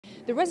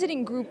The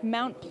resident group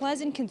Mount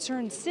Pleasant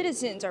Concerned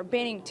Citizens are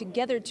banding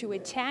together to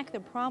attack the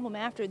problem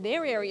after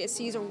their area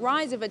sees a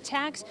rise of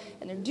attacks,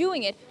 and they're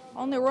doing it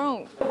on their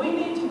own. We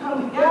need to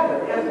come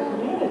together as a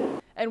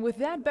community. And with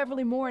that,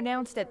 Beverly Moore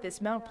announced at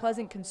this Mount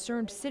Pleasant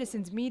Concerned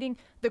Citizens meeting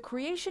the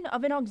creation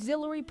of an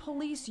auxiliary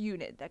police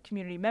unit that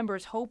community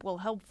members hope will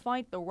help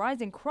fight the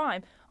rising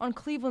crime on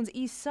Cleveland's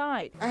east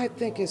side. I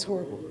think it's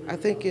horrible. I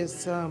think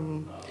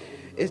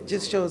it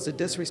just shows the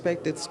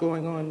disrespect that's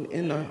going on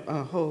in the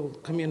whole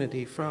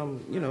community, from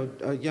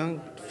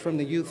from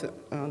the youth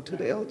to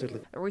the elderly.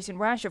 A recent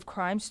rash of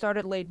crime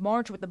started late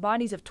March with the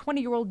bodies of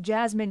 20-year-old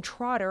Jasmine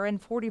Trotter and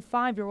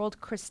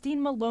 45-year-old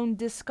Christine Malone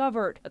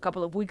discovered. A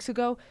couple of weeks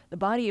ago, the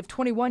body of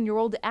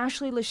 21-year-old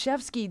Ashley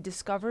Leshevsky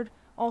discovered.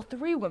 All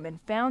three women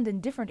found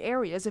in different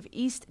areas of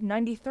East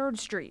 93rd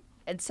Street.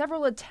 And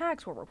several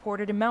attacks were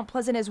reported in Mount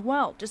Pleasant as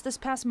well. Just this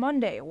past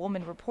Monday, a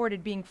woman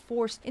reported being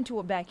forced into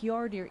a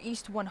backyard near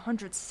East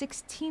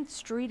 116th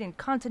Street and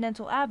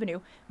Continental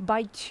Avenue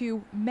by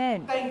two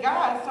men. Thank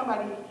God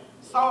somebody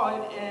saw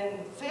it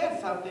and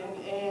said something,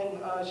 and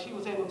she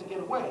was able to get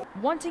away.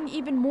 Wanting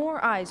even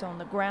more eyes on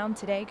the ground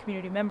today,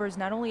 community members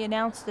not only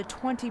announced the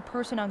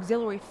 20-person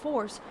auxiliary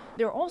force,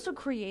 they're also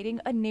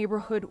creating a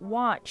neighborhood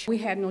watch. We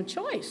had no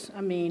choice.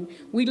 I mean,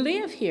 we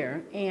live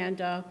here,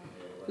 and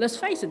let's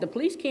face it, the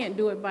police can't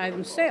do it by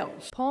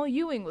themselves. Paul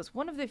Ewing was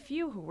one of the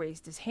few who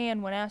raised his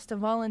hand when asked to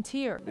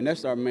volunteer. And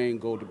that's our main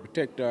goal, to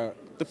protect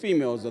the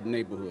females of the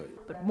neighborhood.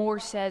 But Moore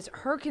says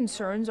her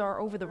concerns are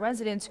over the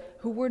residents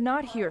who were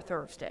not here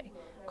Thursday.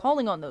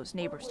 Calling on those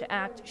neighbors to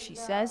act, she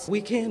says,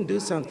 we can do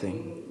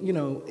something,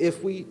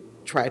 if we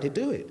try to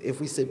do it. If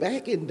we sit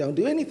back and don't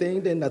do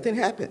anything, then nothing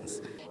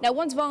happens. Now,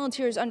 once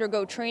volunteers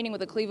undergo training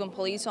with a Cleveland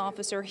police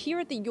officer, here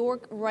at the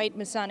York Rite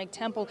Masonic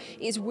Temple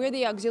is where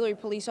the auxiliary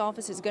police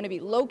office is going to be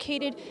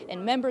located,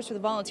 and members for the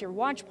volunteer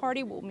watch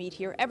party will meet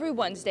here every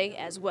Wednesday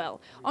as well.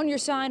 On your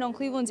side, on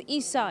Cleveland's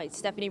east side,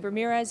 Stephanie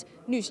Ramirez,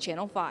 News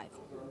Channel 5.